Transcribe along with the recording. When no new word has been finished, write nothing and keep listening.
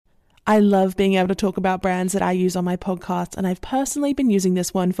I love being able to talk about brands that I use on my podcast, and I've personally been using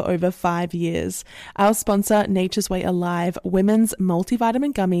this one for over 5 years. Our sponsor, Nature's Way Alive, women's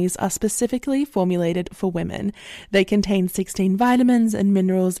multivitamin gummies are specifically formulated for women. They contain 16 vitamins and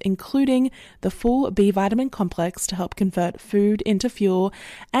minerals, including the full B vitamin complex to help convert food into fuel,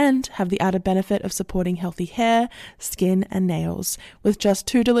 and have the added benefit of supporting healthy hair, skin, and nails. With just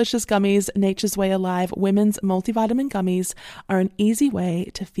 2 delicious gummies, Nature's Way Alive women's multivitamin gummies are an easy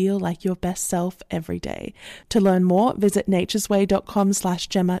way to feel like your best self every day. To learn more, visit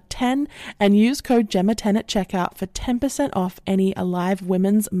naturesway.com/Gemma10 and use code Gemma10 at checkout for 10% off any Alive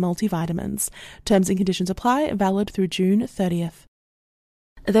women's multivitamins. Terms and conditions apply, valid through June 30th.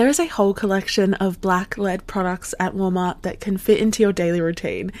 There is a whole collection of black-led products at Walmart that can fit into your daily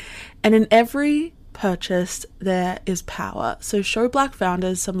routine. And in every purchase, there is power. So show Black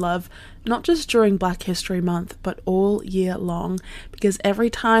founders some love, not just during Black History Month, but all year long, because every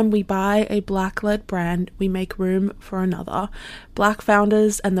time we buy a Black-led brand, we make room for another. Black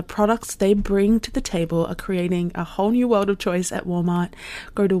founders and the products they bring to the table are creating a whole new world of choice at Walmart.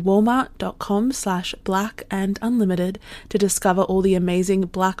 Go to walmart.com/blackandunlimited to discover all the amazing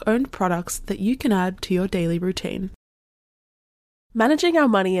Black-owned products that you can add to your daily routine. Managing our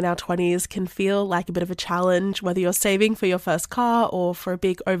money in our 20s can feel like a bit of a challenge, whether you're saving for your first car or for a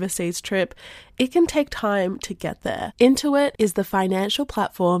big overseas trip. It can take time to get there. Intuit is the financial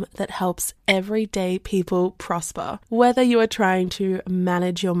platform that helps everyday people prosper. Whether you are trying to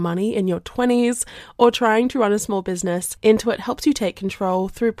manage your money in your 20s or trying to run a small business, Intuit helps you take control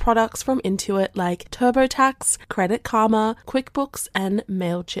through products from Intuit like TurboTax, Credit Karma, QuickBooks, and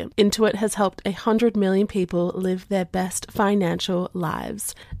MailChimp. Intuit has helped 100 million people live their best financial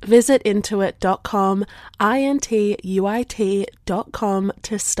lives. Visit intuit.com, intuit.com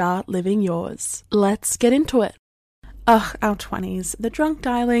to start living yours. Let's get into it. Ugh, our 20s. The drunk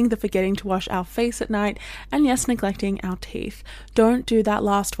dialing, the forgetting to wash our face at night, and yes, neglecting our teeth. Don't do that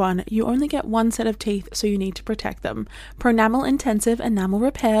last one. You only get one set of teeth, so you need to protect them. Pronamel Intensive Enamel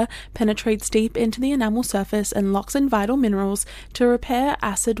Repair penetrates deep into the enamel surface and locks in vital minerals to repair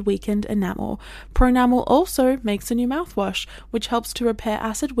acid-weakened enamel. Pronamel also makes a new mouthwash, which helps to repair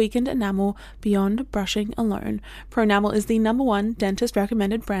acid-weakened enamel beyond brushing alone. Pronamel is the #1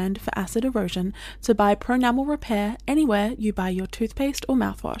 dentist-recommended brand for acid erosion, so buy Pronamel Repair anywhere you buy your toothpaste or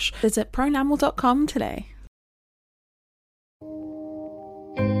mouthwash. Visit pronamel.com today.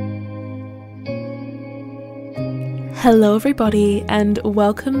 Hello everybody, and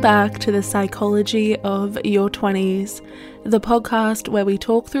welcome back to the Psychology of Your 20s, the podcast where we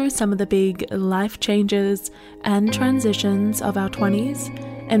talk through some of the big life changes and transitions of our 20s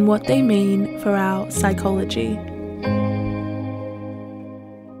and what they mean for our psychology.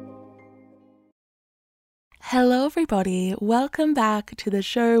 Hello everybody, welcome back to the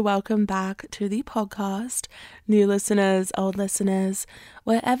show, welcome back to the podcast. New listeners, old listeners,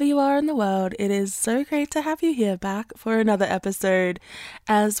 wherever you are in the world, it is so great to have you here back for another episode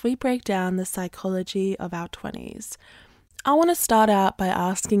as we break down the psychology of our 20s. I want to start out by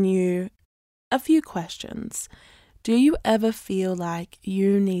asking you a few questions. Do you ever feel like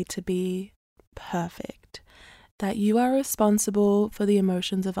you need to be perfect? That you are responsible for the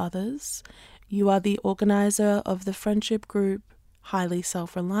emotions of others? You are the organizer of the friendship group, highly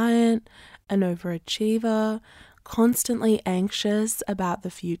self-reliant, an overachiever, constantly anxious about the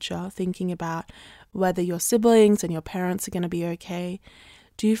future, thinking about whether your siblings and your parents are going to be okay.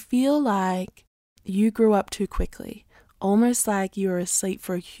 Do you feel like you grew up too quickly, almost like you were asleep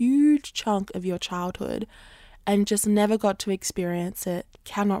for a huge chunk of your childhood and just never got to experience it,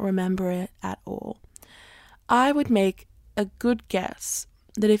 cannot remember it at all? I would make a good guess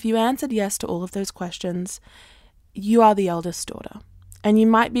that if you answered yes to all of those questions, you are the eldest daughter, and you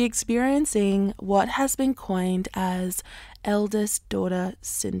might be experiencing what has been coined as eldest daughter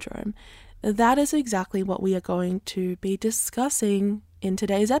syndrome. That is exactly what we are going to be discussing in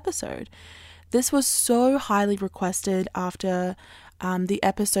today's episode. This was so highly requested after the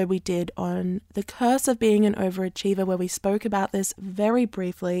episode we did on the curse of being an overachiever, where we spoke about this very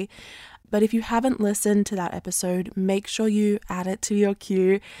briefly. But if you haven't listened to that episode, make sure you add it to your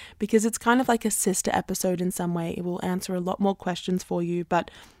queue, because it's kind of like a sister episode in some way. It will answer a lot more questions for you. But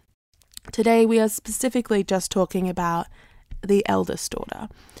today we are specifically just talking about the eldest daughter.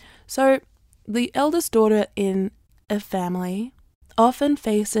 So the eldest daughter in a family often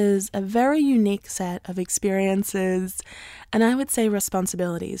faces a very unique set of experiences, and I would say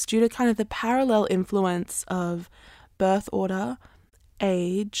responsibilities, due to kind of the parallel influence of birth order,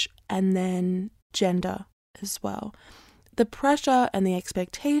 age, and then gender as well. The pressure and the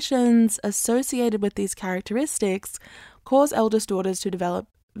expectations associated with these characteristics cause eldest daughters to develop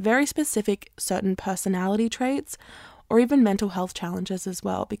very specific certain personality traits or even mental health challenges as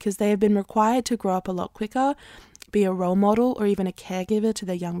well, because they have been required to grow up a lot quicker, be a role model or even a caregiver to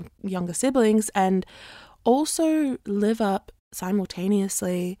their younger siblings, and also live up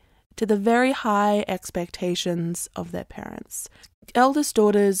simultaneously to the very high expectations of their parents. Eldest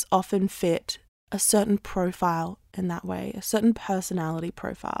daughters often fit a certain profile in that way, a certain personality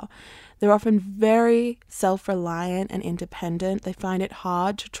profile. They're often very self-reliant and independent. They find it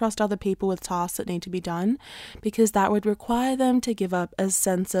hard to trust other people with tasks that need to be done because that would require them to give up a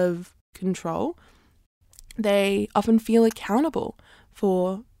sense of control. They often feel accountable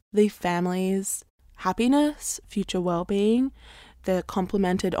for the family's happiness, future well-being. They're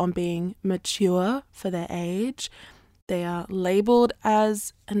complimented on being mature for their age. They are labeled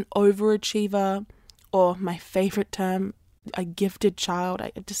as an overachiever, or my favorite term, a gifted child.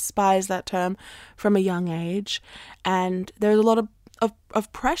 I despise that term from a young age. And there's a lot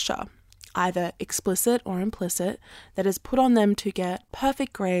of pressure, either explicit or implicit, that is put on them to get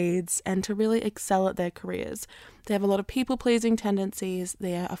perfect grades and to really excel at their careers. They have a lot of people-pleasing tendencies.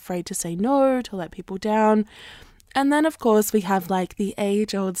 They're afraid to say no, to let people down. And then, of course, we have like the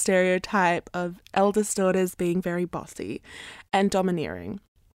age-old stereotype of eldest daughters being very bossy and domineering,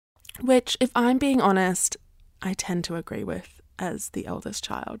 which, if I'm being honest, I tend to agree with as the eldest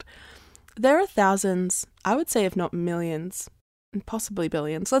child. There are thousands, I would say if not millions, and possibly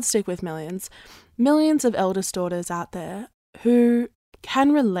billions, let's stick with millions of eldest daughters out there who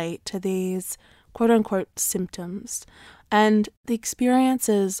can relate to these quote-unquote symptoms and the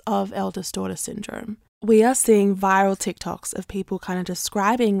experiences of eldest daughter syndrome. We are seeing viral TikToks of people kind of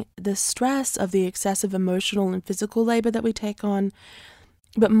describing the stress of the excessive emotional and physical labor that we take on.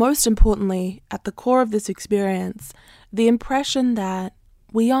 But most importantly, at the core of this experience, the impression that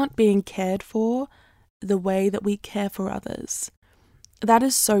we aren't being cared for the way that we care for others. That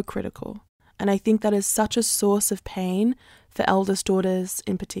is so critical. And I think that is such a source of pain for eldest daughters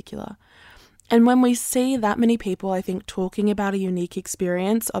in particular. And when we see that many people, I think, talking about a unique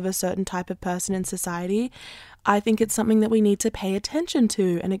experience of a certain type of person in society, I think it's something that we need to pay attention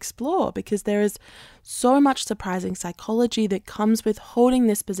to and explore, because there is so much surprising psychology that comes with holding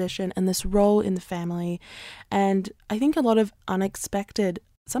this position and this role in the family. And I think a lot of unexpected,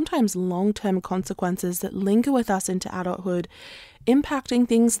 sometimes long-term consequences that linger with us into adulthood, impacting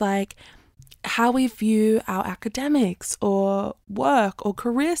things like how we view our academics or work or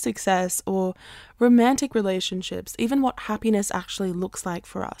career success or romantic relationships, even what happiness actually looks like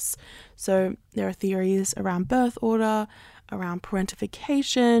for us. So there are theories around birth order, around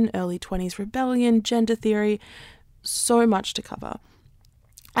parentification, early 20s rebellion, gender theory, so much to cover.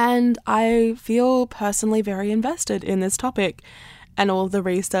 And I feel personally very invested in this topic and all the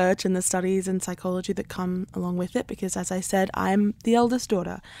research and the studies and psychology that come along with it, because as I said, I'm the eldest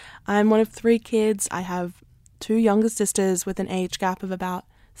daughter. I'm one of 3 kids. I have 2 younger sisters with an age gap of about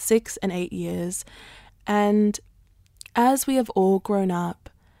 6 and 8 years. And as we have all grown up,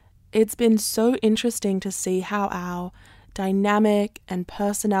 it's been so interesting to see how our dynamic and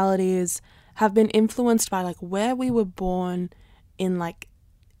personalities have been influenced by like where we were born in, like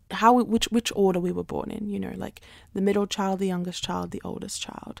which order we were born in, you know, like the middle child, the youngest child, the oldest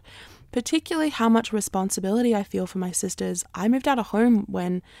child. Particularly how much responsibility I feel for my sisters. I moved out of home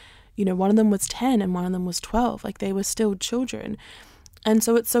when, you know, one of them was 10 and one of them was 12. Like they were still children. And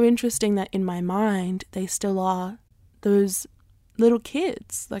so it's so interesting that in my mind, they still are those little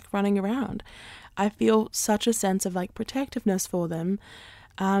kids like running around. I feel such a sense of like protectiveness for them.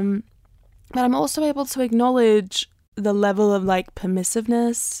 But I'm also able to acknowledge the level of like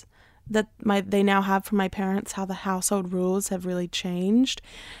permissiveness that they now have from my parents, how the household rules have really changed,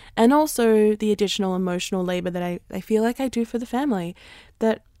 and also the additional emotional labor that I feel like I do for the family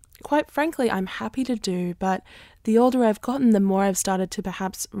that, quite frankly, I'm happy to do. But the older I've gotten, the more I've started to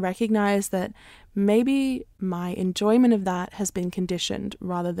perhaps recognize that maybe my enjoyment of that has been conditioned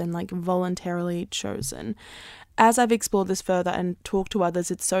rather than like voluntarily chosen. As I've explored this further and talked to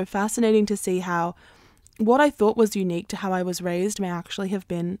others, it's so fascinating to see how what I thought was unique to how I was raised may actually have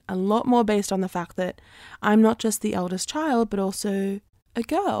been a lot more based on the fact that I'm not just the eldest child, but also a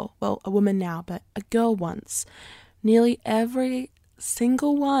girl. Well, a woman now, but a girl once. Nearly every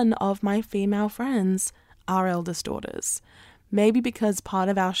single one of my female friends are eldest daughters. Maybe because part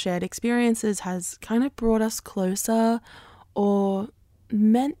of our shared experiences has kind of brought us closer, or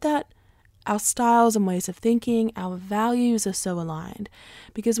meant that our styles and ways of thinking, our values are so aligned,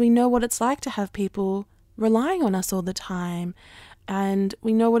 because we know what it's like to have people relying on us all the time, and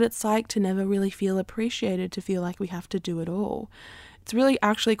we know what it's like to never really feel appreciated, to feel like we have to do it all. It's really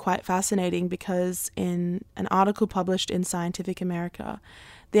actually quite fascinating, because in an article published in Scientific America,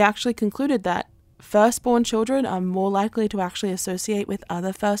 they actually concluded that firstborn children are more likely to actually associate with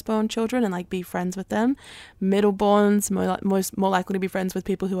other firstborn children and like be friends with them. Middleborns more likely to be friends with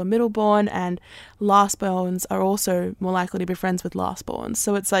people who are middleborn, and lastborns are also more likely to be friends with lastborns.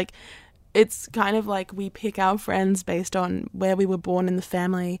 So it's kind of like we pick our friends based on where we were born in the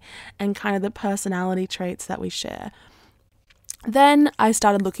family and kind of the personality traits that we share. Then I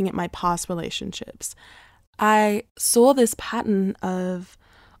started looking at my past relationships. I saw this pattern of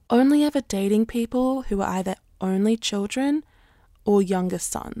only ever dating people who were either only children or youngest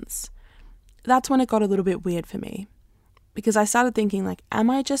sons. That's when it got a little bit weird for me, because I started thinking, like, am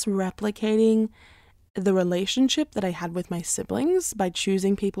I just replicating the relationship that I had with my siblings by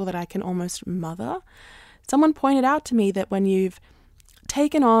choosing people that I can almost mother? Someone pointed out to me that when you've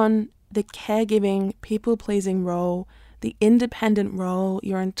taken on the caregiving, people-pleasing role, the independent role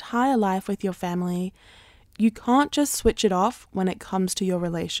your entire life with your family, you can't just switch it off when it comes to your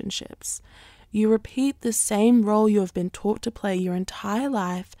relationships. You repeat the same role you have been taught to play your entire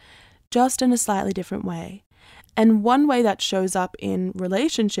life, just in a slightly different way. And one way that shows up in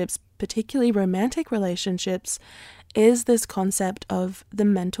relationships, particularly romantic relationships, is this concept of the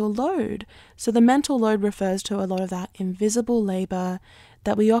mental load. So the mental load refers to a lot of that invisible labor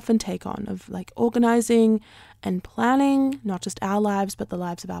that we often take on, of like organizing and planning, not just our lives, but the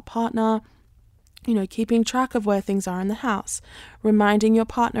lives of our partner. Keeping track of where things are in the house, reminding your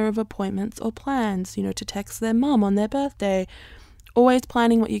partner of appointments or plans, to text their mum on their birthday, always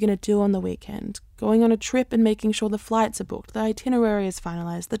planning what you're going to do on the weekend, going on a trip and making sure the flights are booked, the itinerary is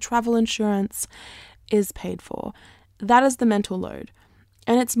finalized, the travel insurance is paid for. That is the mental load.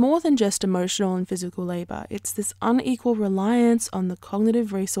 And it's more than just emotional and physical labor. It's this unequal reliance on the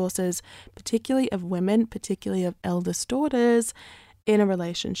cognitive resources, particularly of women, particularly of eldest daughters, in a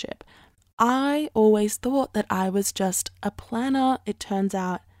relationship. I always thought that I was just a planner. It turns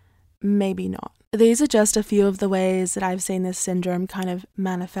out maybe not. These are just a few of the ways that I've seen this syndrome kind of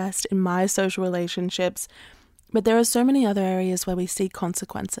manifest in my social relationships, but there are so many other areas where we see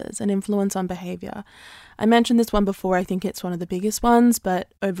consequences and influence on behavior. I mentioned this one before, I think it's one of the biggest ones,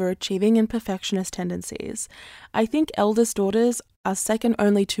 but overachieving and perfectionist tendencies. I think eldest daughters are second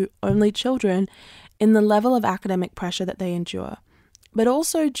only to only children in the level of academic pressure that they endure, but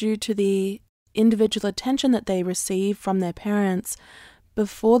also due to the individual attention that they receive from their parents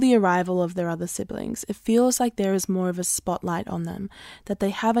before the arrival of their other siblings. It feels like there is more of a spotlight on them, that they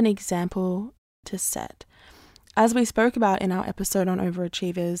have an example to set. As we spoke about in our episode on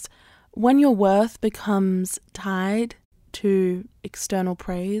overachievers, when your worth becomes tied to external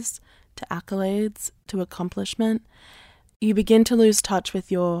praise, to accolades, to accomplishment, you begin to lose touch with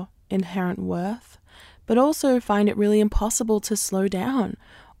your inherent worth, but also find it really impossible to slow down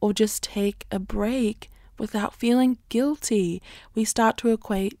or just take a break without feeling guilty. We start to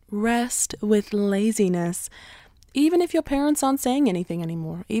equate rest with laziness, even if your parents aren't saying anything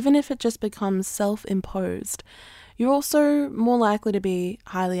anymore, even if it just becomes self-imposed. You're also more likely to be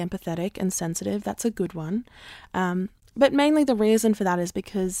highly empathetic and sensitive. That's a good one. But mainly the reason for that is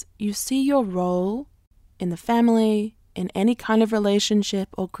because you see your role in the family, in any kind of relationship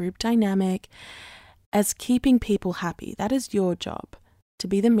or group dynamic, as keeping people happy. That is your job, to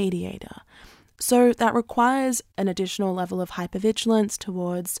be the mediator. So that requires an additional level of hypervigilance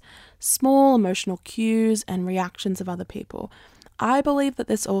towards small emotional cues and reactions of other people. I believe that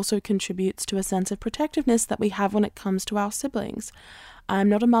this also contributes to a sense of protectiveness that we have when it comes to our siblings. I'm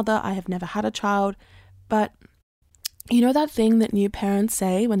not a mother, I have never had a child, but you know that thing that new parents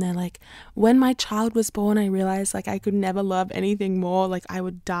say when they're like, when my child was born, I realized like I could never love anything more, like I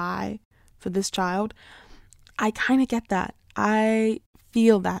would die for this child. I kind of get that. I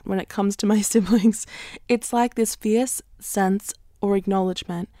feel that when it comes to my siblings. It's like this fierce sense or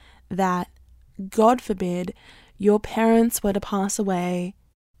acknowledgement that, God forbid, your parents were to pass away,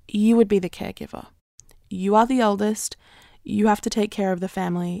 you would be the caregiver. You are the eldest. You have to take care of the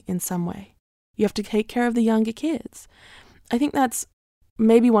family in some way. You have to take care of the younger kids. I think that's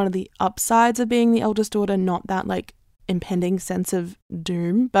maybe one of the upsides of being the eldest daughter, not that like impending sense of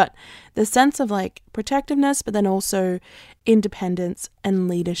doom, but the sense of like protectiveness, but then also independence and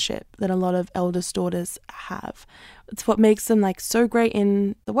leadership that a lot of eldest daughters have. It's what makes them like so great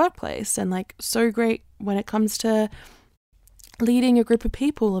in the workplace and like so great when it comes to leading a group of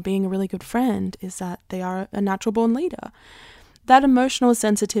people or being a really good friend, is that they are a natural born leader. That emotional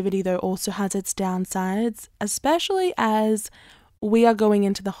sensitivity though also has its downsides, especially as we are going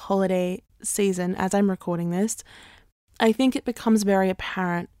into the holiday season as I'm recording this. I think it becomes very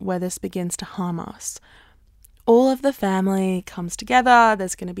apparent where this begins to harm us. all of the family comes together.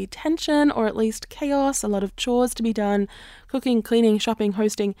 There's going to be tension, or at least chaos, a lot of chores to be done, cooking, cleaning, shopping,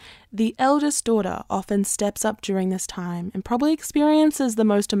 hosting. The eldest daughter often steps up during this time and probably experiences the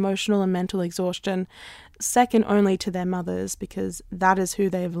most emotional and mental exhaustion, second only to their mothers, because that is who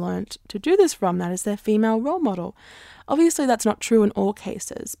they've learnt to do this from. That is their female role model. Obviously, that's not true in all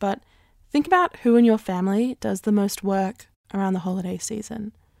cases, but think about who in your family does the most work around the holiday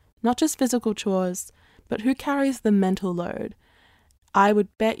season. Not just physical chores, but who carries the mental load? I would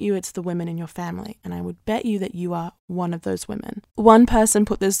bet you it's the women in your family, and I would bet you that you are one of those women. One person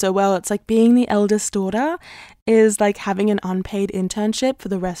put this so well, it's like being the eldest daughter is like having an unpaid internship for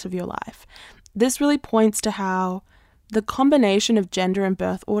the rest of your life. This really points to how the combination of gender and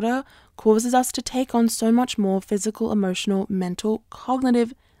birth order causes us to take on so much more physical, emotional, mental,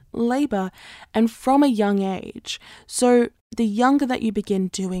 cognitive labor, and from a young age. So the younger that you begin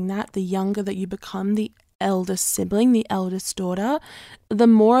doing that, the younger that you become the eldest sibling, the eldest daughter, the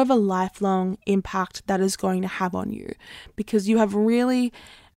more of a lifelong impact that is going to have on you, because you have really,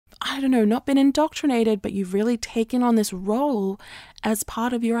 not been indoctrinated, but you've really taken on this role as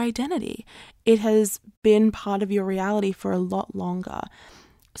part of your identity. It has been part of your reality for a lot longer.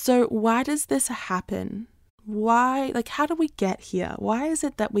 So why does this happen? Why, how do we get here? Why is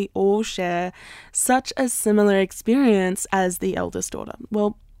it that we all share such a similar experience as the eldest daughter?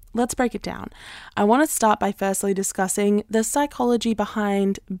 Well, let's break it down. I want to start by firstly discussing the psychology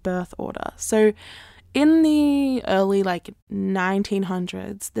behind birth order. So in the early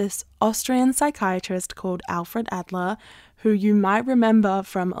 1900s, this Austrian psychiatrist called Alfred Adler, who you might remember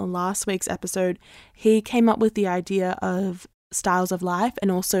from last week's episode, he came up with the idea of styles of life and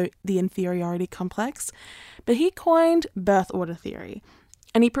also the inferiority complex. But he coined birth order theory,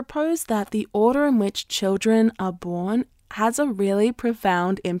 and he proposed that the order in which children are born has a really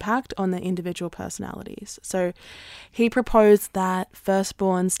profound impact on their individual personalities. So he proposed that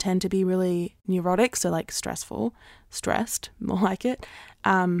firstborns tend to be really neurotic, so stressed, more like it,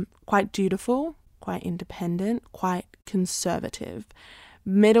 quite dutiful, quite independent, quite conservative.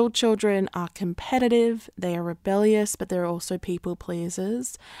 Middle children are competitive, they are rebellious, but they're also people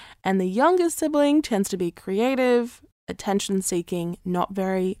pleasers. And the youngest sibling tends to be creative, attention-seeking, not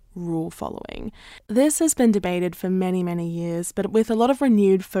very rule-following. This has been debated for many, many years, but with a lot of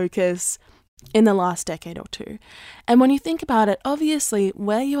renewed focus in the last decade or two. And when you think about it, obviously,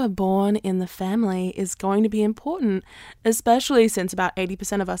 where you are born in the family is going to be important, especially since about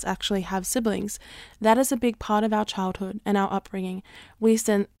 80% of us actually have siblings. That is a big part of our childhood and our upbringing. We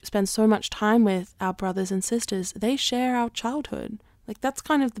spend so much time with our brothers and sisters. They share our childhood. That's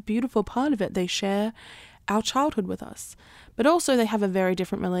kind of the beautiful part of it. They share our childhood with us. But also they have a very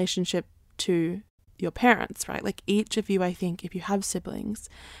different relationship to your parents, right? Each of you, I think, if you have siblings,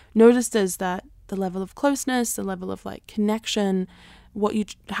 notices that the level of closeness, the level of connection, what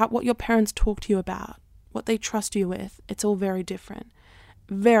your parents talk to you about, what they trust you with, it's all very different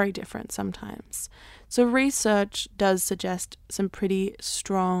sometimes. So research does suggest some pretty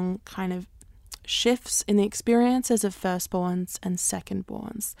strong kind of shifts in the experiences of firstborns and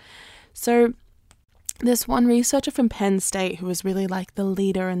secondborns. So this one researcher from Penn State, who was really the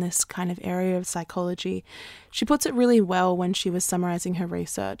leader in this kind of area of psychology, she puts it really well when she was summarizing her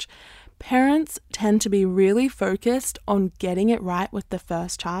research. Parents tend to be really focused on getting it right with the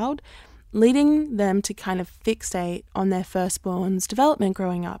first child, leading them to kind of fixate on their firstborn's development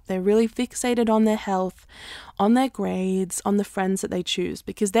growing up. They're really fixated on their health, on their grades, on the friends that they choose,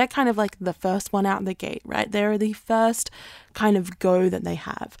 because they're kind of the first one out the gate, right? They're the first kind of go that they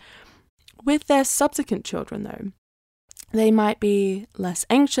have. With their subsequent children, though, they might be less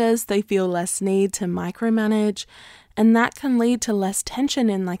anxious, they feel less need to micromanage, and that can lead to less tension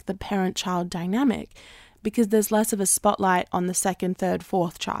in the parent-child dynamic, because there's less of a spotlight on the second, third,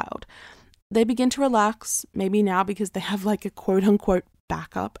 fourth child. They begin to relax, maybe now because they have a quote-unquote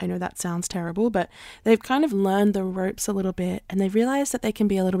backup. I know that sounds terrible, but they've kind of learned the ropes a little bit, and they've realized that they can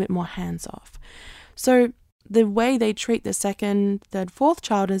be a little bit more hands-off. So the way they treat the second, third, fourth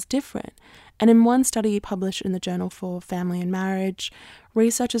child is different. And in one study published in the Journal for Family and Marriage,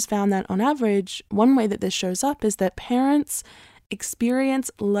 researchers found that on average, one way that this shows up is that parents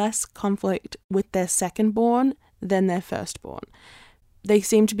experience less conflict with their secondborn than their firstborn. They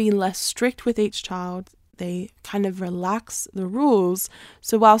seem to be less strict with each child. They kind of relax the rules.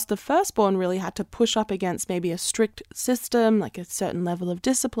 So whilst the firstborn really had to push up against maybe a strict system, a certain level of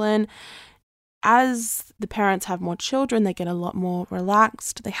discipline, as the parents have more children, they get a lot more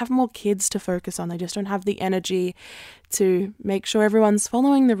relaxed. They have more kids to focus on. They just don't have the energy to make sure everyone's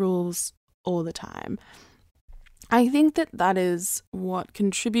following the rules all the time. I think that is what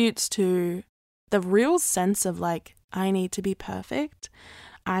contributes to the real sense of like, I need to be perfect,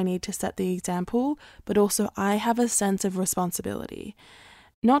 I need to set the example, but also I have a sense of responsibility,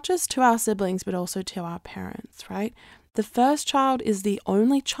 not just to our siblings, but also to our parents, right? The first child is the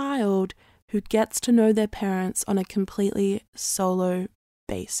only child who gets to know their parents on a completely solo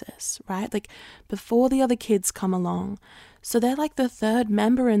basis, right? Like before the other kids come along. So they're like the third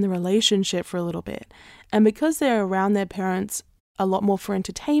member in the relationship for a little bit. And because they're around their parents a lot more for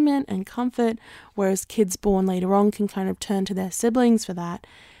entertainment and comfort, whereas kids born later on can kind of turn to their siblings for that,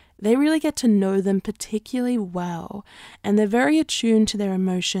 they really get to know them particularly well, and they're very attuned to their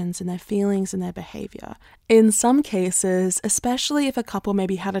emotions and their feelings and their behavior. In some cases, especially if a couple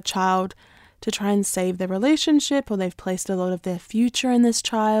maybe had a child to try and save their relationship, or they've placed a lot of their future in this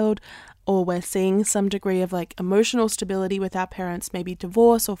child, or we're seeing some degree of like emotional stability with our parents, maybe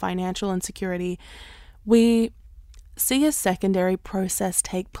divorce or financial insecurity, we see a secondary process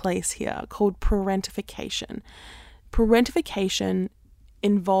take place here called parentification. Parentification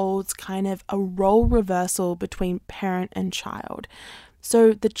involves kind of a role reversal between parent and child.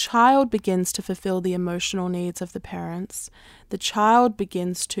 So the child begins to fulfill the emotional needs of the parents. The child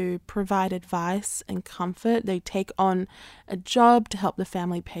begins to provide advice and comfort. They take on a job to help the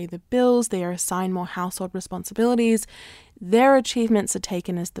family pay the bills. They are assigned more household responsibilities. Their achievements are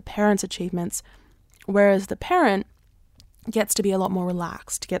taken as the parents' achievements, whereas the parent gets to be a lot more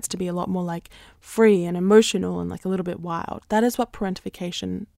relaxed, gets to be a lot more like free and emotional and like a little bit wild. That is what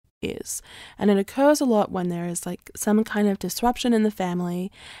parentification is. And it occurs a lot when there is like some kind of disruption in the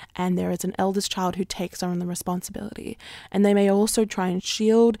family and there is an eldest child who takes on the responsibility. And they may also try and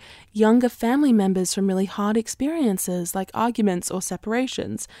shield younger family members from really hard experiences like arguments or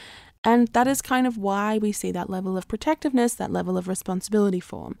separations. And that is kind of why we see that level of protectiveness, that level of responsibility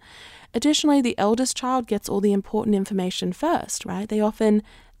form. Additionally, the eldest child gets all the important information first, right? They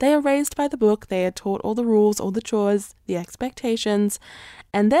are raised by the book, they are taught all the rules, all the chores, the expectations,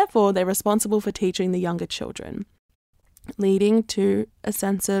 and therefore they're responsible for teaching the younger children, leading to a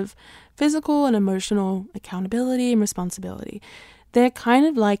sense of physical and emotional accountability and responsibility. They're kind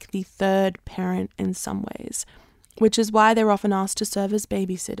of like the third parent in some ways, which is why they're often asked to serve as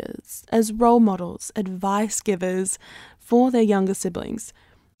babysitters, as role models, advice givers for their younger siblings.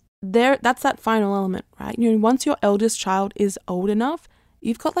 That's that final element, right? Once your eldest child is old enough,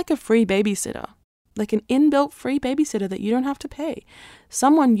 you've got like a free babysitter, like an inbuilt free babysitter that you don't have to pay.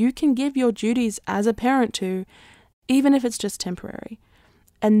 Someone you can give your duties as a parent to, even if it's just temporary.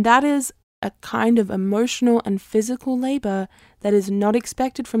 And that is a kind of emotional and physical labor that is not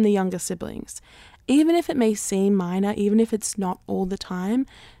expected from the younger siblings. Even if it may seem minor, even if it's not all the time,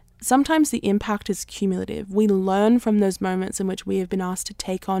 sometimes the impact is cumulative. We learn from those moments in which we have been asked to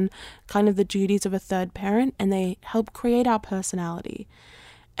take on kind of the duties of a third parent, and they help create our personality.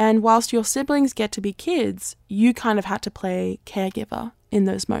 And whilst your siblings get to be kids, you kind of had to play caregiver in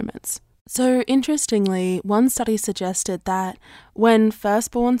those moments. So interestingly, one study suggested that when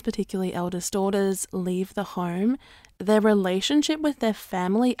firstborns, particularly eldest daughters, leave the home, their relationship with their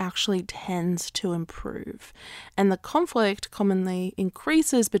family actually tends to improve. And the conflict commonly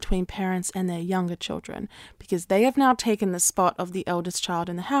increases between parents and their younger children because they have now taken the spot of the eldest child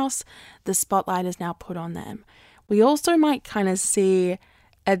in the house. The spotlight is now put on them. We also might kind of see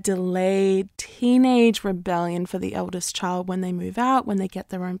a delayed teenage rebellion for the eldest child when they move out, when they get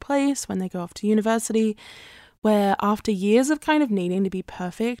their own place, when they go off to university, where after years of kind of needing to be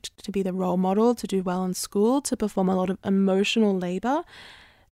perfect, to be the role model, to do well in school, to perform a lot of emotional labor,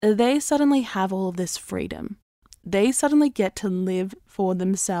 they suddenly have all of this freedom. They suddenly get to live for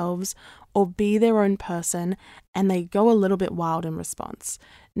themselves or be their own person, and they go a little bit wild in response.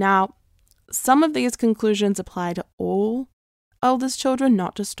 Now, some of these conclusions apply to all eldest children,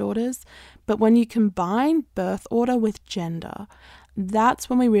 not just daughters, but when you combine birth order with gender, that's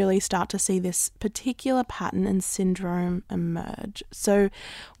when we really start to see this particular pattern and syndrome emerge. So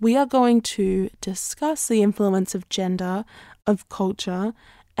we are going to discuss the influence of gender, of culture,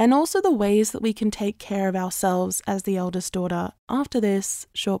 and also the ways that we can take care of ourselves as the eldest daughter after this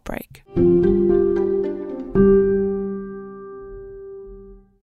short break.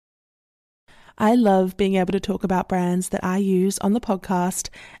 I love being able to talk about brands that I use on the podcast,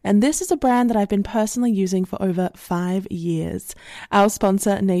 and this is a brand that I've been personally using for over 5 years. Our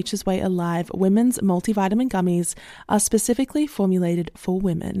sponsor, Nature's Way Alive Women's Multivitamin Gummies, are specifically formulated for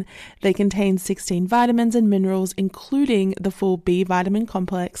women. They contain 16 vitamins and minerals, including the full B vitamin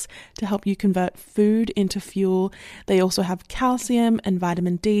complex to help you convert food into fuel. They also have calcium and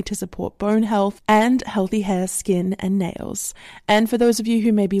vitamin D to support bone health and healthy hair, skin, and nails. And for those of you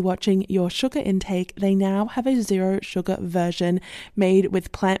who may be watching your sugar intake, they now have a zero sugar version made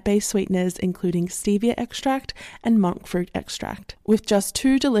with plant-based sweeteners including stevia extract and monk fruit extract. With just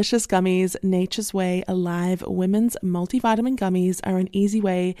 2 delicious gummies, Nature's Way Alive Women's Multivitamin Gummies are an easy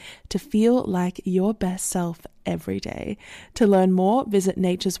way to feel like your best self every day. To learn more, visit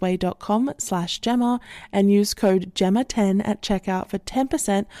naturesway.com/Gemma and use code GEMMA10 at checkout for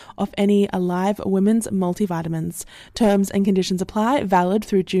 10% off any Alive Women's multivitamins. Terms and conditions apply, valid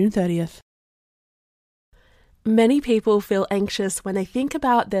through June 30th. Many people feel anxious when they think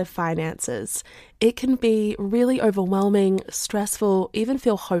about their finances. It can be really overwhelming, stressful, even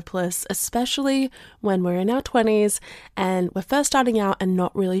feel hopeless, especially when we're in our 20s and we're first starting out and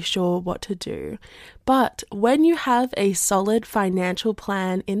not really sure what to do. But when you have a solid financial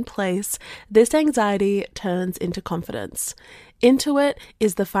plan in place, this anxiety turns into confidence. Intuit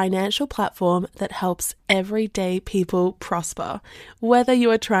is the financial platform that helps everyday people prosper. Whether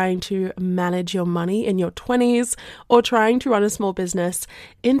you are trying to manage your money in your 20s or trying to run a small business,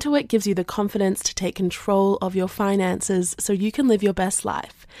 Intuit gives you the confidence to take control of your finances so you can live your best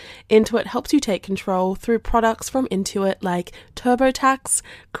life. Intuit helps you take control through products from Intuit like TurboTax,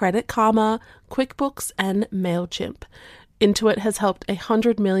 Credit Karma, QuickBooks, and MailChimp. Intuit has helped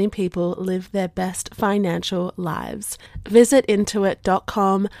 100 million people live their best financial lives. Visit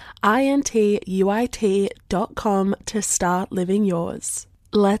intuit.com, intuit.com to start living yours.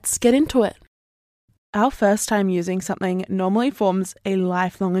 Let's get into it. Our first time using something normally forms a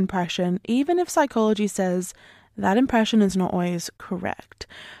lifelong impression, even if psychology says that impression is not always correct.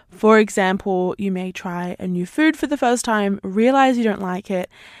 For example, you may try a new food for the first time, realize you don't like it,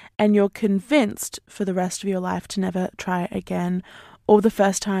 and you're convinced for the rest of your life to never try again. Or the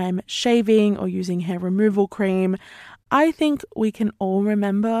first time shaving or using hair removal cream. I think we can all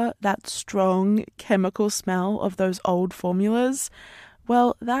remember that strong chemical smell of those old formulas.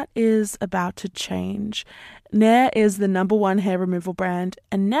 Well, that is about to change. Nair is the #1 hair removal brand,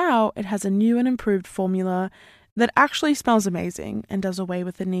 and now it has a new and improved formula that actually smells amazing and does away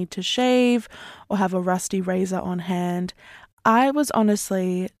with the need to shave or have a rusty razor on hand. I was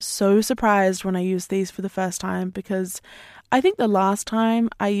honestly so surprised when I used these for the first time because I think the last time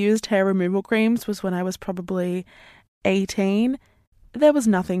I used hair removal creams was when I was probably 18. There was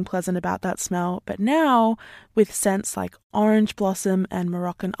nothing pleasant about that smell, but now with scents like orange blossom and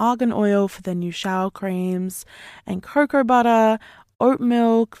Moroccan argan oil for their new shower creams, and cocoa butter, oat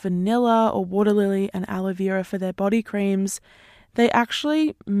milk, vanilla or water lily and aloe vera for their body creams, they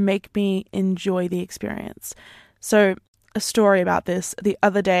actually make me enjoy the experience. So a story about this. The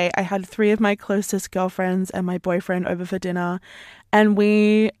other day, I had 3 of my closest girlfriends and my boyfriend over for dinner, and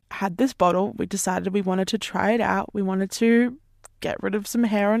we had this bottle. We decided we wanted to try it out. We wanted to get rid of some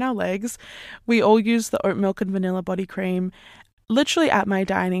hair on our legs. We all used the oat milk and vanilla body cream. Literally at my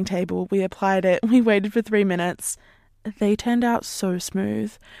dining table, we applied it. We waited for 3 minutes. They turned out so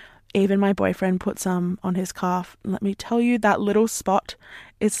smooth. Even my boyfriend put some on his calf. Let me tell you, that little spot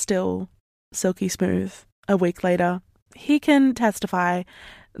is still silky smooth a week later. He can testify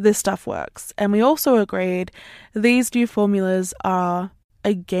this stuff works. And we also agreed these new formulas are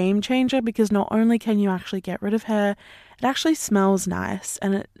a game changer because not only can you actually get rid of hair, it actually smells nice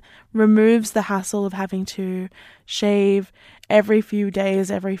and it removes the hassle of having to shave every few days,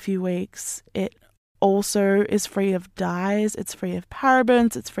 every few weeks. It also is free of dyes, it's free of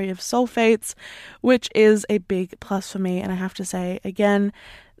parabens, it's free of sulfates, which is a big plus for me. And I have to say, again,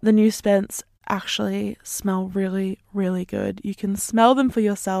 the new scents actually smell really, really good. You can smell them for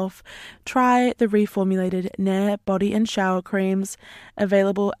yourself. Try the reformulated Nair body and shower creams,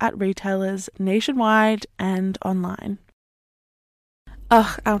 available at retailers nationwide and online.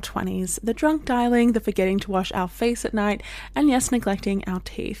 Ugh, our 20s. The drunk dialing, the forgetting to wash our face at night, and yes, neglecting our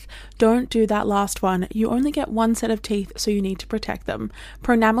teeth. Don't do that last one. You only get 1 set of teeth, so you need to protect them.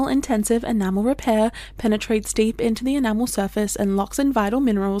 Pronamel Intensive Enamel Repair penetrates deep into the enamel surface and locks in vital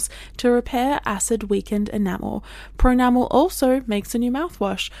minerals to repair acid-weakened enamel. Pronamel also makes a new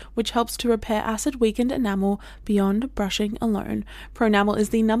mouthwash, which helps to repair acid-weakened enamel beyond brushing alone. Pronamel is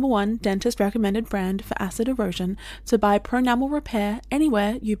the #1 dentist-recommended brand for acid erosion, so buy Pronamel Repair anywhere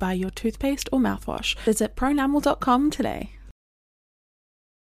you buy your toothpaste or mouthwash. Visit pronamel.com today.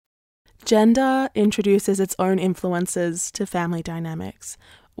 Gender introduces its own influences to family dynamics.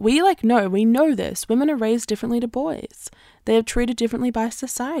 We know this. Women are raised differently to boys. They are treated differently by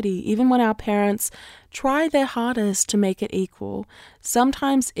society, even when our parents try their hardest to make it equal.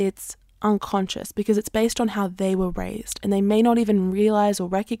 Sometimes it's unconscious because it's based on how they were raised, and they may not even realize or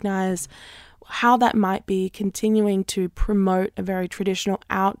recognize how that might be continuing to promote a very traditional,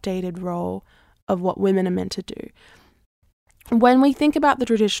 outdated role of what women are meant to do. When we think about the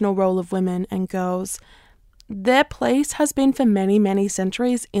traditional role of women and girls, their place has been for many, many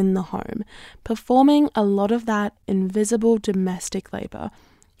centuries in the home, performing a lot of that invisible domestic labor.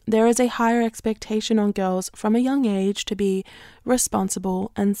 There is a higher expectation on girls from a young age to be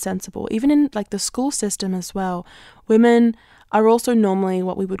responsible and sensible. Even in like the school system as well, women are also normally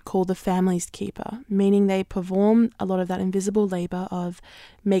what we would call the family's keeper, meaning they perform a lot of that invisible labor of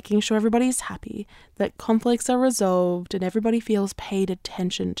making sure everybody's happy, that conflicts are resolved and everybody feels paid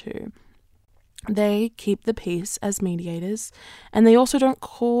attention to. They keep the peace as mediators, and they also don't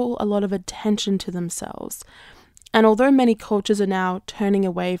call a lot of attention to themselves. And although many cultures are now turning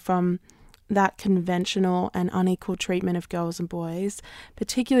away from that conventional and unequal treatment of girls and boys,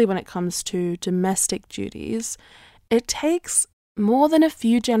 particularly when it comes to domestic duties, it takes more than a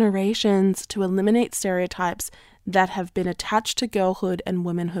few generations to eliminate stereotypes that have been attached to girlhood and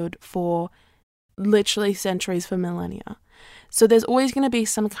womanhood for literally centuries, for millennia. So there's always going to be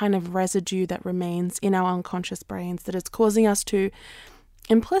some kind of residue that remains in our unconscious brains that is causing us to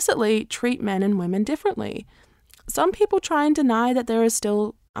implicitly treat men and women differently. Some people try and deny that there is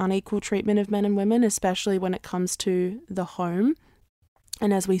still unequal treatment of men and women, especially when it comes to the home.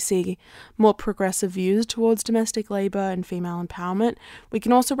 And as we see more progressive views towards domestic labor and female empowerment, we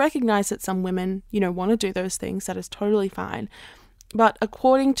can also recognize that some women, want to do those things. That is totally fine. But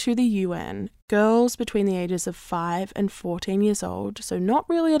according to the UN, girls between the ages of 5 and 14 years old, so not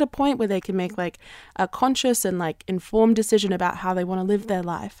really at a point where they can make like a conscious and like informed decision about how they want to live their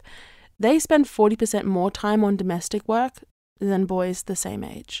life, they spend 40% more time on domestic work than boys the same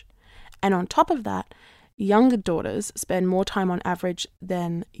age. And on top of that, younger daughters spend more time on average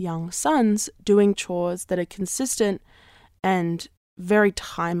than young sons doing chores that are consistent and very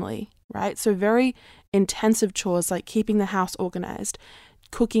timely, right? So very intensive chores like keeping the house organized,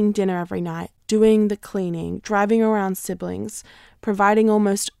 cooking dinner every night, doing the cleaning, driving around siblings, providing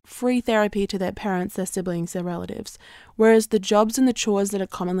almost free therapy to their parents, their siblings, their relatives. Whereas the jobs and the chores that are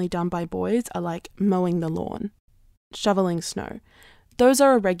commonly done by boys are like mowing the lawn, shoveling snow. Those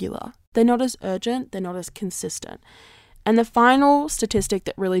are irregular. They're not as urgent, they're not as consistent. And the final statistic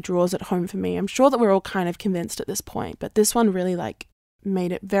that really draws it home for me, I'm sure that we're all kind of convinced at this point, but this one really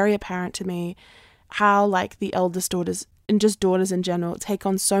made it very apparent to me how the eldest daughters and just daughters in general take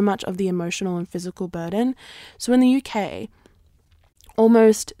on so much of the emotional and physical burden. So in the UK,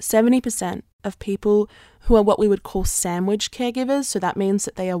 almost 70% of people who are what we would call sandwich caregivers, so that means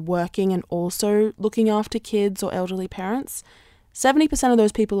that they are working and also looking after kids or elderly parents, 70% of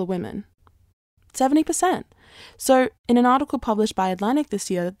those people are women. 70%. So in an article published by Atlantic this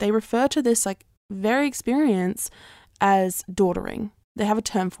year, they refer to this very experience as daughtering. They have a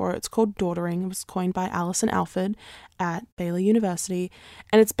term for it. It's called daughtering. It was coined by Alison Alford at Baylor University,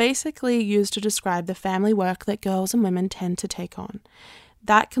 and it's basically used to describe the family work that girls and women tend to take on.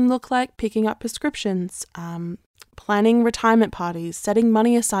 That can look like picking up prescriptions, planning retirement parties, setting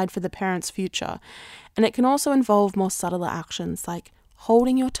money aside for the parents' future, and it can also involve more subtler actions like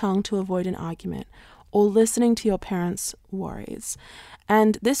holding your tongue to avoid an argument or listening to your parents' worries.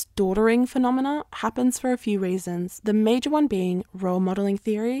 And this daughtering phenomena happens for a few reasons, the major one being role modeling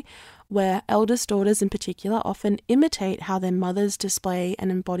theory, where eldest daughters in particular often imitate how their mothers display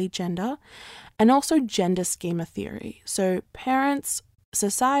and embody gender, and also gender schema theory. So parents,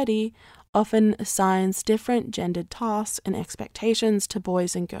 society often assigns different gendered tasks and expectations to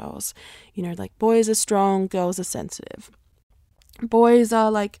boys and girls. Boys are strong, girls are sensitive. Boys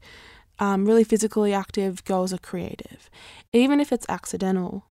are really physically active, girls are creative. Even if it's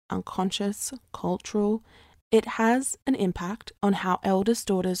accidental, unconscious, cultural, it has an impact on how eldest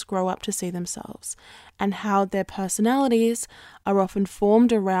daughters grow up to see themselves and how their personalities are often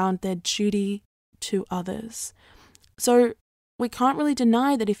formed around their duty to others. So we can't really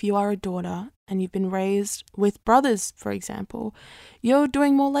deny that if you are a daughter and you've been raised with brothers, for example, you're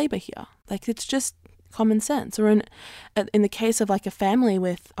doing more labor here. It's just common sense. Or in the case of a family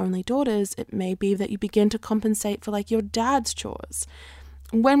with only daughters, it may be that you begin to compensate for your dad's chores.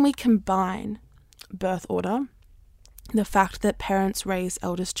 When we combine birth order, the fact that parents raise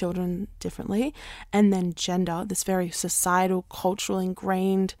eldest children differently, and then gender, this very societal, cultural,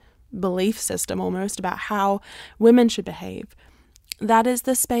 ingrained belief system almost about how women should behave, that is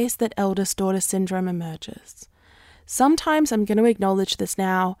the space that eldest daughter syndrome emerges. Sometimes, I'm going to acknowledge this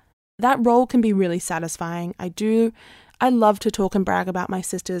now, that role can be really satisfying. I love to talk and brag about my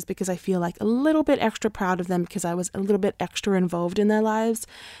sisters because I feel a little bit extra proud of them because I was a little bit extra involved in their lives.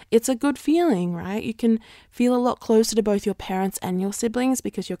 It's a good feeling, right? You can feel a lot closer to both your parents and your siblings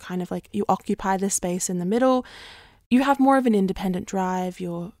because you're kind of you occupy this space in the middle. You have more of an independent drive.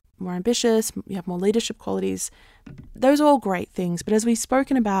 You're more ambitious. You have more leadership qualities. Those are all great things, but as we've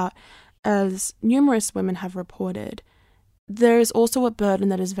spoken about, as numerous women have reported, there is also a burden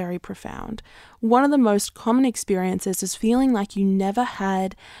that is very profound. One of the most common experiences is feeling like you never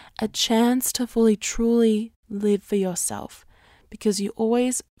had a chance to fully, truly live for yourself because you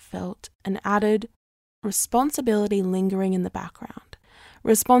always felt an added responsibility lingering in the background.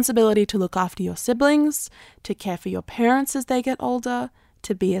 Responsibility to look after your siblings, to care for your parents as they get older,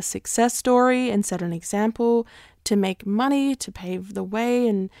 to be a success story and set an example, to make money, to pave the way,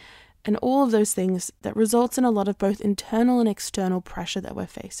 and all of those things that results in a lot of both internal and external pressure that we're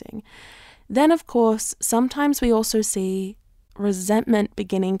facing. Then, of course, sometimes we also see resentment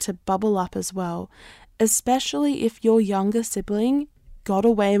beginning to bubble up as well, especially if your younger sibling got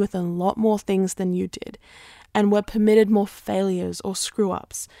away with a lot more things than you did and were permitted more failures or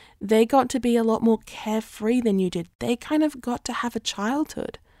screw-ups. They got to be a lot more carefree than you did. They kind of got to have a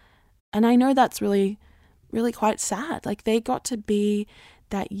childhood. And I know that's really, really quite sad. Like, they got to be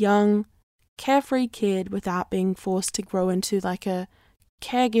that young, carefree kid without being forced to grow into like a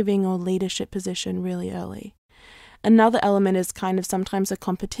caregiving or leadership position really early. Another element is kind of sometimes a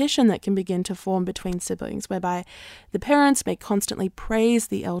competition that can begin to form between siblings, whereby the parents may constantly praise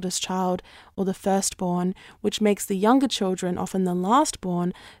the eldest child or the firstborn, which makes the younger children, often the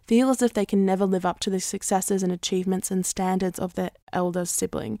lastborn, feel as if they can never live up to the successes and achievements and standards of their elder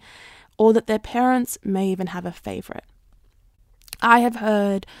sibling, or that their parents may even have a favorite. I have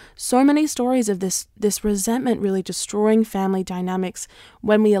heard so many stories of this resentment really destroying family dynamics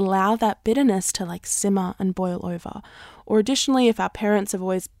when we allow that bitterness to like simmer and boil over. Or additionally, if our parents have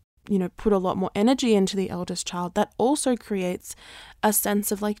always, put a lot more energy into the eldest child, that also creates a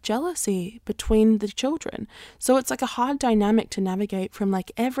sense of like jealousy between the children. So it's like a hard dynamic to navigate from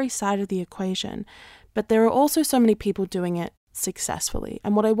like every side of the equation. But there are also so many people doing it successfully.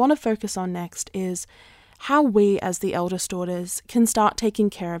 And what I want to focus on next is how we as the eldest daughters can start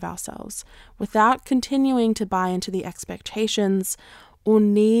taking care of ourselves without continuing to buy into the expectations or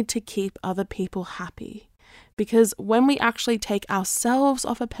need to keep other people happy. Because when we actually take ourselves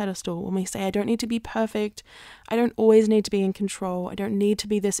off a pedestal, when we say, I don't need to be perfect, I don't always need to be in control, I don't need to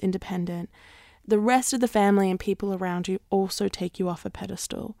be this independent, the rest of the family and people around you also take you off a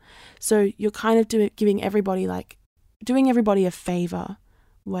pedestal. So you're kind of doing everybody a favor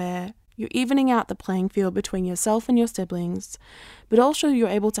where you're evening out the playing field between yourself and your siblings, but also you're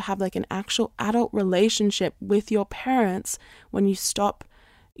able to have like an actual adult relationship with your parents when you stop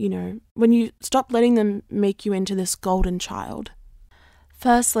letting them make you into this golden child.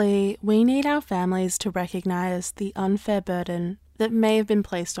 Firstly, we need our families to recognize the unfair burden that may have been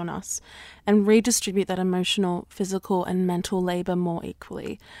placed on us and redistribute that emotional, physical, and mental labor more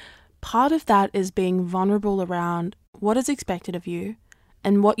equally. Part of that is being vulnerable around what is expected of you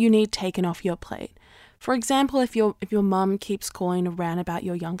and what you need taken off your plate. For example, if your mum keeps calling around about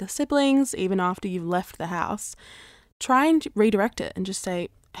your younger siblings, even after you've left the house, try and redirect it and just say,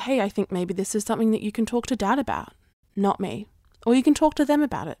 hey, I think maybe this is something that you can talk to dad about, not me. Or you can talk to them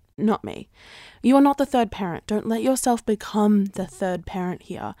about it, not me. You are not the third parent. Don't let yourself become the third parent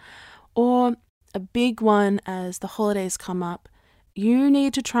here. Or a big one as the holidays come up, you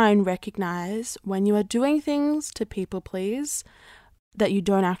need to try and recognize when you are doing things to people please that you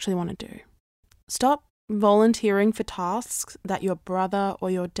don't actually want to do. Stop volunteering for tasks that your brother or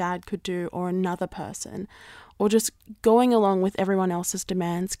your dad could do or another person, or just going along with everyone else's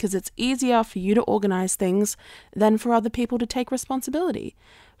demands because it's easier for you to organize things than for other people to take responsibility.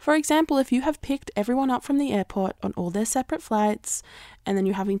 For example, if you have picked everyone up from the airport on all their separate flights, and then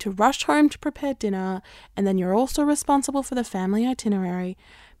you're having to rush home to prepare dinner, and then you're also responsible for the family itinerary,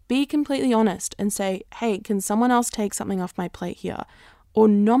 be completely honest and say, hey, can someone else take something off my plate here? Or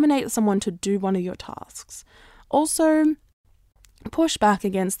nominate someone to do one of your tasks. Also, push back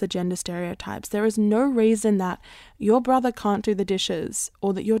against the gender stereotypes. There is no reason that your brother can't do the dishes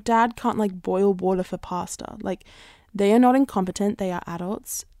or that your dad can't boil water for pasta. They are not incompetent, they are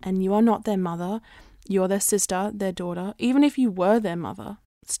adults, and you are not their mother. You're their sister, their daughter, even if you were their mother.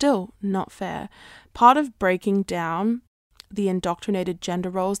 Still not fair. Part of breaking down the indoctrinated gender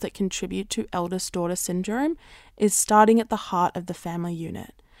roles that contribute to eldest daughter syndrome is starting at the heart of the family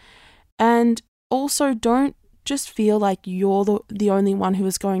unit. And also, don't just feel like you're the only one who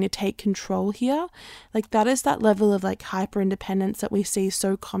is going to take control here. That is that level of hyper independence that we see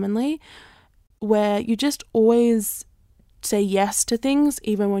so commonly, where you just always say yes to things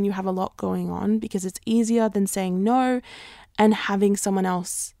even when you have a lot going on, because it's easier than saying no and having someone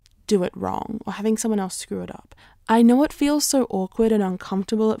else do it wrong or having someone else screw it up. I know it feels so awkward and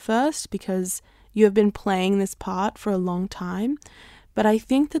uncomfortable at first because you have been playing this part for a long time, but I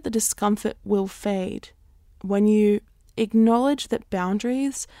think that the discomfort will fade when you acknowledge that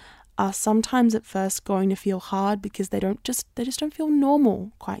boundaries are sometimes at first going to feel hard because they just don't feel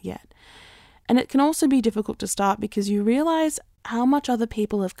normal quite yet. And it can also be difficult to start because you realize how much other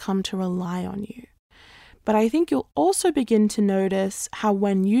people have come to rely on you. But I think you'll also begin to notice how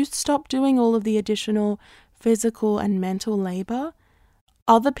when you stop doing all of the additional physical and mental labor,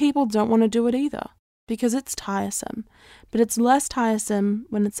 other people don't want to do it either because it's tiresome. But it's less tiresome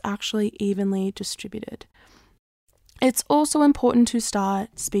when it's actually evenly distributed. It's also important to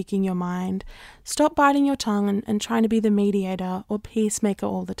start speaking your mind. Stop biting your tongue and trying to be the mediator or peacemaker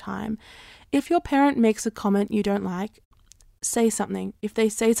all the time. If your parent makes a comment you don't like, say something. If they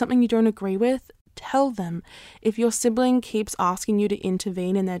say something you don't agree with, tell them. If your sibling keeps asking you to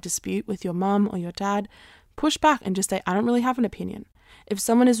intervene in their dispute with your mum or your dad, push back and just say, I don't really have an opinion. If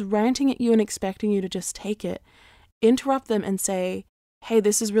someone is ranting at you and expecting you to just take it, interrupt them and say, hey,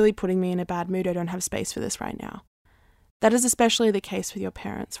 this is really putting me in a bad mood. I don't have space for this right now. That is especially the case with your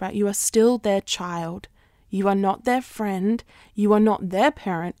parents, right? You are still their child. You are not their friend. You are not their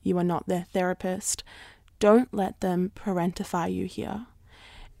parent. You are not their therapist. Don't let them parentify you here.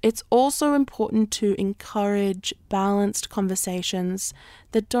 It's also important to encourage balanced conversations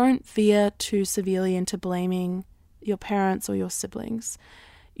that don't veer too severely into blaming your parents or your siblings.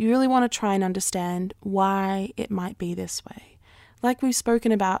 You really want to try and understand why it might be this way. Like we've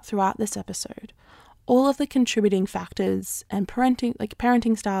spoken about throughout this episode, all of the contributing factors and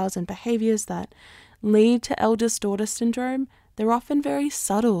parenting styles and behaviors that lead to eldest daughter syndrome, they're often very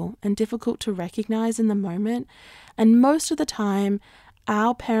subtle and difficult to recognize in the moment. And most of the time,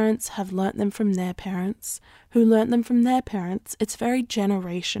 our parents have learnt them from their parents, who learnt them from their parents. It's very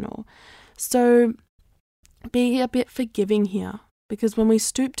generational. So be a bit forgiving here, because when we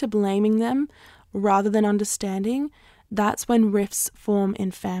stoop to blaming them rather than understanding, that's when rifts form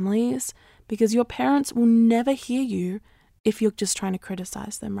in families, because your parents will never hear you if you're just trying to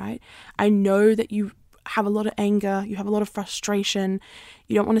criticize them, right? I know that you have a lot of anger, you have a lot of frustration,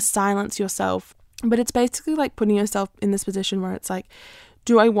 you don't want to silence yourself, but it's basically like putting yourself in this position where it's like,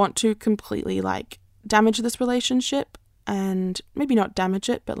 do I want to completely like damage this relationship and maybe not damage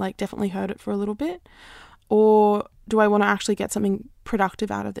it, but like definitely hurt it for a little bit? Or do I want to actually get something productive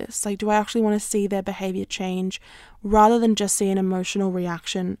out of this? Like, do I actually want to see their behavior change rather than just see an emotional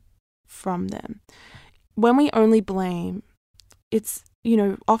reaction from them? When we only blame, it's,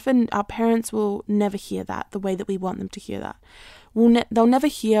 often our parents will never hear that the way that we want them to hear that. They'll never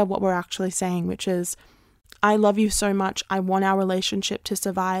hear what we're actually saying, which is, I love you so much. I want our relationship to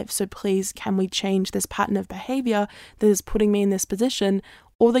survive. So please, can we change this pattern of behavior that is putting me in this position?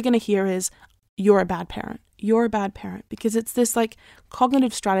 All they're going to hear is, you're a bad parent. You're a bad parent, because it's this like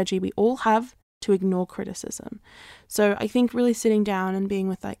cognitive strategy we all have to ignore criticism. So I think really sitting down and being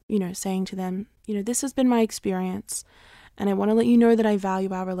with saying to them, this has been my experience and I want to let you know that I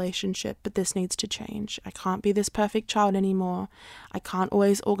value our relationship, but this needs to change. I can't be this perfect child anymore. I can't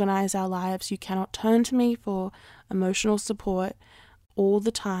always organize our lives. You cannot turn to me for emotional support all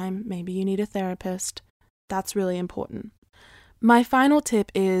the time. Maybe you need a therapist. That's really important. My final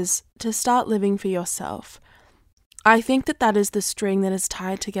tip is to start living for yourself. I think that is the string that has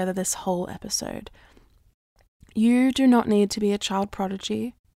tied together this whole episode. You do not need to be a child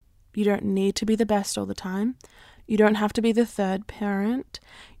prodigy. You don't need to be the best all the time. You don't have to be the third parent.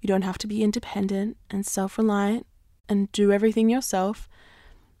 You don't have to be independent and self-reliant and do everything yourself.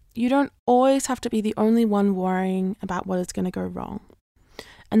 You don't always have to be the only one worrying about what is going to go wrong.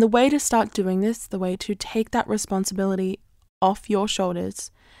 And the way to start doing this, the way to take that responsibility off your shoulders,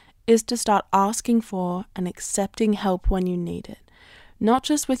 is to start asking for and accepting help when you need it. Not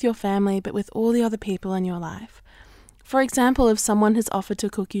just with your family, but with all the other people in your life. For example, if someone has offered to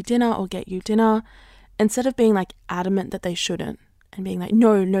cook you dinner or get you dinner, instead of being like adamant that they shouldn't and being like,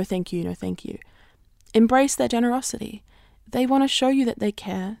 no, thank you, embrace their generosity. They want to show you that they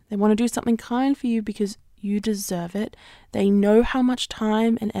care. They want to do something kind for you because you deserve it. They know how much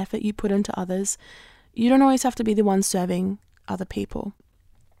time and effort you put into others. You don't always have to be the one serving other people.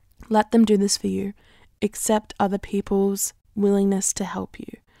 Let them do this for you. Accept other people's willingness to help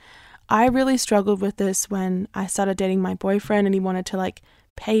you. I really struggled with this when I started dating my boyfriend and he wanted to like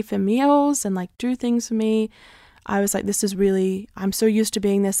pay for meals and like do things for me. I was like, I'm so used to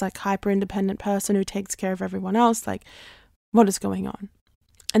being this like hyper independent person who takes care of everyone else. Like, what is going on?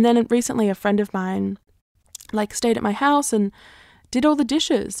 And then recently a friend of mine like stayed at my house and did all the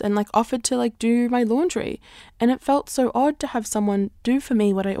dishes and like offered to like do my laundry. And it felt so odd to have someone do for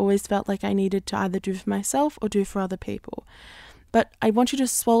me what I always felt like I needed to either do for myself or do for other people. But I want you to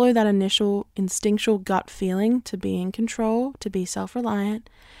swallow that initial instinctual gut feeling to be in control, to be self-reliant,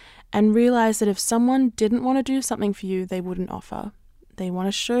 and realize that if someone didn't want to do something for you, they wouldn't offer. They want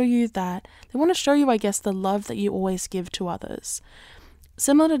to show you, I guess, the love that you always give to others.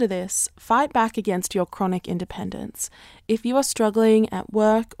 Similar to this, fight back against your chronic independence. If you are struggling at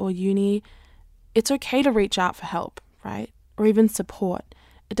work or uni, it's okay to reach out for help, right? Or even support.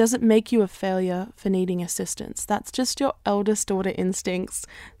 It doesn't make you a failure for needing assistance. That's just your eldest daughter instincts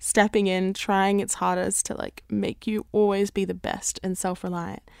stepping in, trying its hardest to make you always be the best and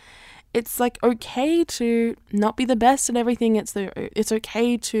self-reliant. It's okay to not be the best at everything. It's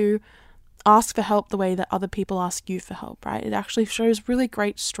okay to ask for help the way that other people ask you for help, right? It actually shows really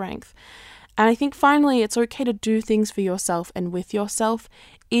great strength. And I think finally, it's okay to do things for yourself and with yourself,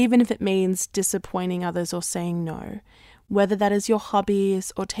 even if it means disappointing others or saying no. Whether that is your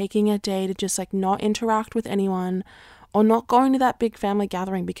hobbies or taking a day to just not interact with anyone, or not going to that big family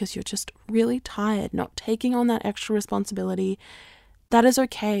gathering because you're just really tired, not taking on that extra responsibility, that is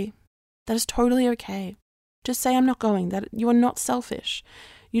okay. That is totally okay. Just say I'm not going. That you are not selfish.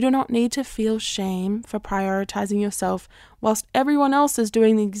 You do not need to feel shame for prioritizing yourself whilst everyone else is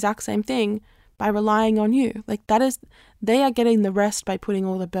doing the exact same thing by relying on you. They are getting the rest by putting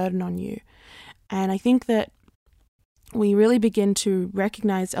all the burden on you. And I think that we really begin to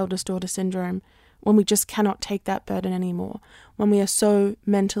recognize eldest daughter syndrome when we just cannot take that burden anymore, when we are so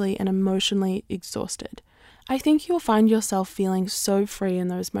mentally and emotionally exhausted. I think you'll find yourself feeling so free in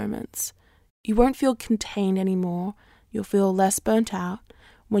those moments. You won't feel contained anymore. You'll feel less burnt out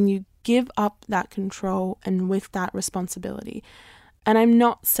when you give up that control and with that responsibility. And I'm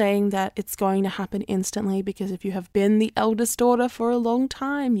not saying that it's going to happen instantly, because if you have been the eldest daughter for a long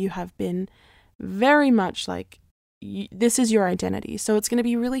time, you have been very much this is your identity. So it's going to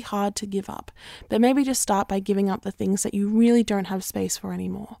be really hard to give up. But maybe just start by giving up the things that you really don't have space for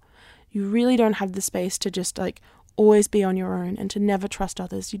anymore. You really don't have the space to just always be on your own and to never trust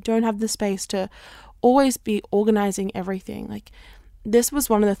others. You don't have the space to always be organizing everything. This was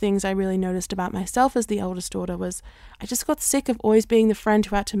one of the things I really noticed about myself as the eldest daughter was I just got sick of always being the friend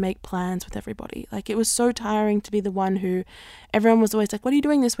who had to make plans with everybody. It was so tiring to be the one who everyone was always what are you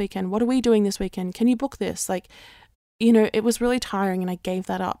doing this weekend? What are we doing this weekend? Can you book this? It was really tiring, and I gave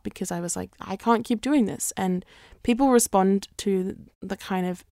that up because I was I can't keep doing this. And people respond to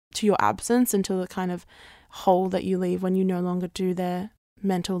to your absence and to the kind of hole that you leave when you no longer do their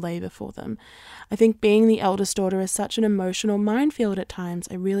mental labor for them. I think being the eldest daughter is such an emotional minefield at times.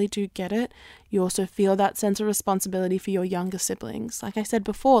 I really do get it. You also feel that sense of responsibility for your younger siblings. Like I said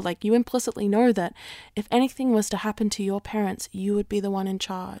before, you implicitly know that if anything was to happen to your parents, you would be the one in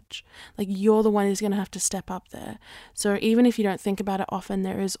charge. You're the one who's going to have to step up there. So even if you don't think about it often,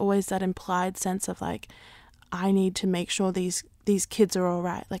 there is always that implied sense of I need to make sure these kids are all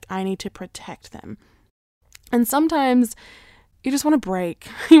right. I need to protect them. And sometimes you just want to break.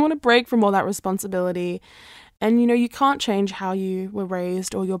 You want to break from all that responsibility. And, you can't change how you were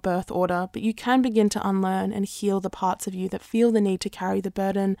raised or your birth order, but you can begin to unlearn and heal the parts of you that feel the need to carry the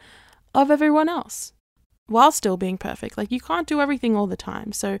burden of everyone else while still being perfect. You can't do everything all the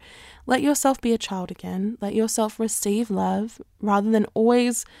time. So let yourself be a child again. Let yourself receive love rather than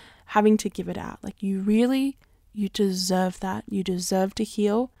always having to give it out. You deserve that. You deserve to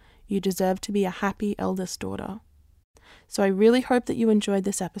heal. You deserve to be a happy eldest daughter. So I really hope that you enjoyed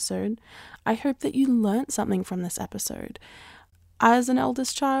this episode. I hope that you learned something from this episode. As an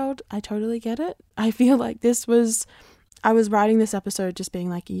eldest child, I totally get it. I feel I was writing this episode just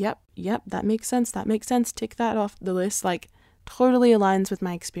being yep, that makes sense, tick that off the list, totally aligns with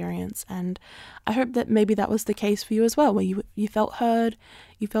my experience. And I hope that maybe that was the case for you as well, where you felt heard,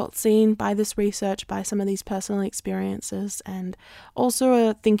 you felt seen by this research, by some of these personal experiences, and also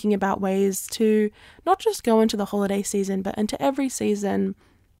are thinking about ways to not just go into the holiday season, but into every season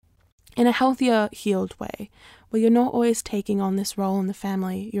in a healthier, healed way, where you're not always taking on this role in the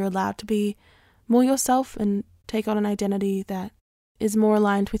family. You're allowed to be more yourself and take on an identity that is more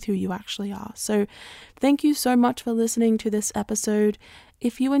aligned with who you actually are. So thank you so much for listening to this episode.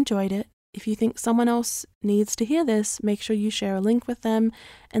 If you enjoyed it, if you think someone else needs to hear this, make sure you share a link with them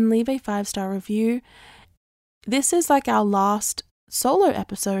and leave a 5-star review. This is our last solo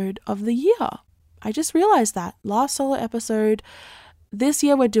episode of the year. I just realized that. Last solo episode. This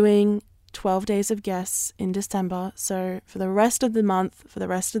year we're doing 12 days of guests in December. So for the rest of the month, for the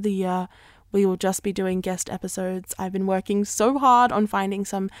rest of the year, we will just be doing guest episodes. I've been working so hard on finding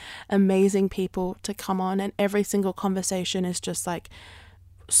some amazing people to come on, and every single conversation is just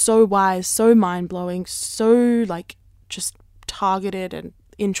so wise, so mind-blowing, so just targeted and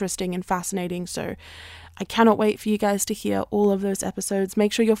interesting and fascinating. So I cannot wait for you guys to hear all of those episodes.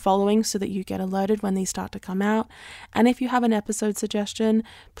 Make sure you're following so that you get alerted when these start to come out. And if you have an episode suggestion,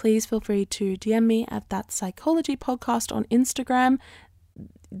 please feel free to DM me at That Psychology Podcast on Instagram.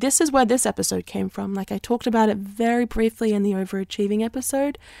 This is where this episode came from. Like, I talked about it very briefly in the overachieving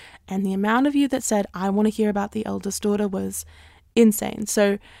episode, and the amount of you that said, I want to hear about the eldest daughter was insane.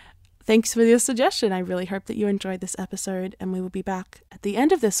 So thanks for your suggestion. I really hope that you enjoyed this episode, and we will be back at the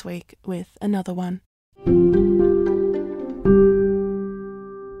end of this week with another one.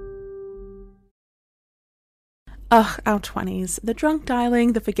 Ugh, our 20s. The drunk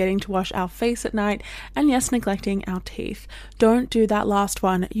dialing, the forgetting to wash our face at night, and yes, neglecting our teeth. Don't do that last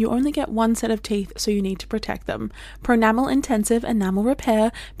one. You only get one set of teeth, so you need to protect them. Pronamel Intensive Enamel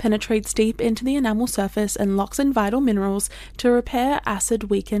Repair penetrates deep into the enamel surface and locks in vital minerals to repair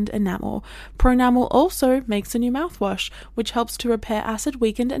acid-weakened enamel. Pronamel also makes a new mouthwash, which helps to repair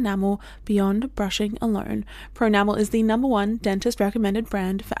acid-weakened enamel beyond brushing alone. Pronamel is the #1 dentist-recommended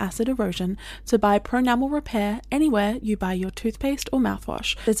brand for acid erosion, so buy Pronamel Repair anywhere you buy your toothpaste or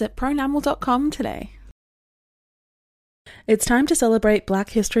mouthwash. Visit pronamel.com today. It's time to celebrate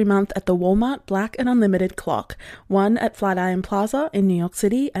Black History Month at the Walmart Black and Unlimited Clock, one at Flatiron Plaza in New York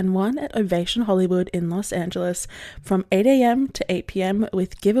City and one at Ovation Hollywood in Los Angeles, from 8 a.m. to 8 p.m.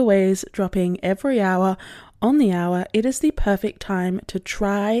 with giveaways dropping every hour. On the hour, it is the perfect time to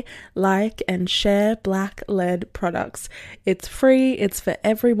try, like, and share black-led products. It's free, it's for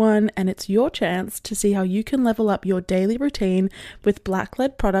everyone, and it's your chance to see how you can level up your daily routine with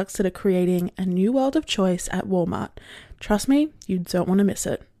black-led products that are creating a new world of choice at Walmart. Trust me, you don't want to miss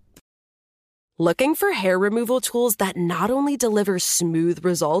it. Looking for hair removal tools that not only deliver smooth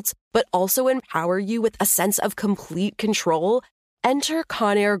results, but also empower you with a sense of complete control? Enter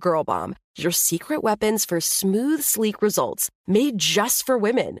Conair Girl Bomb, your secret weapons for smooth, sleek results, made just for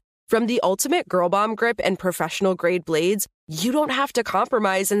women. From the ultimate Girl Bomb grip and professional-grade blades, you don't have to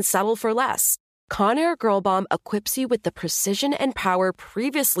compromise and settle for less. Conair Girl Bomb equips you with the precision and power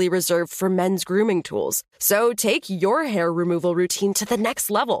previously reserved for men's grooming tools. So take your hair removal routine to the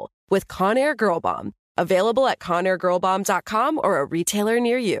next level with Conair Girl Bomb. Available at ConairGirlBomb.com or a retailer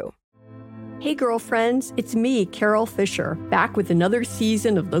near you. Hey girlfriends, it's me, Carol Fisher, back with another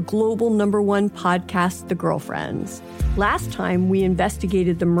season of the global #1 podcast, The Girlfriends. Last time, we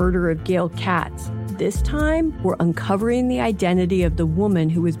investigated the murder of Gail Katz. This time, we're uncovering the identity of the woman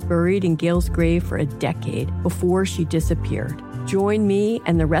who was buried in Gail's grave for a decade before she disappeared. Join me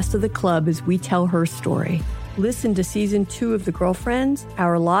and the rest of the club as we tell her story. Listen to Season 2 of The Girlfriends,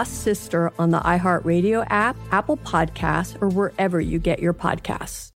 Our Lost Sister on the iHeartRadio app, Apple Podcasts, or wherever you get your podcasts.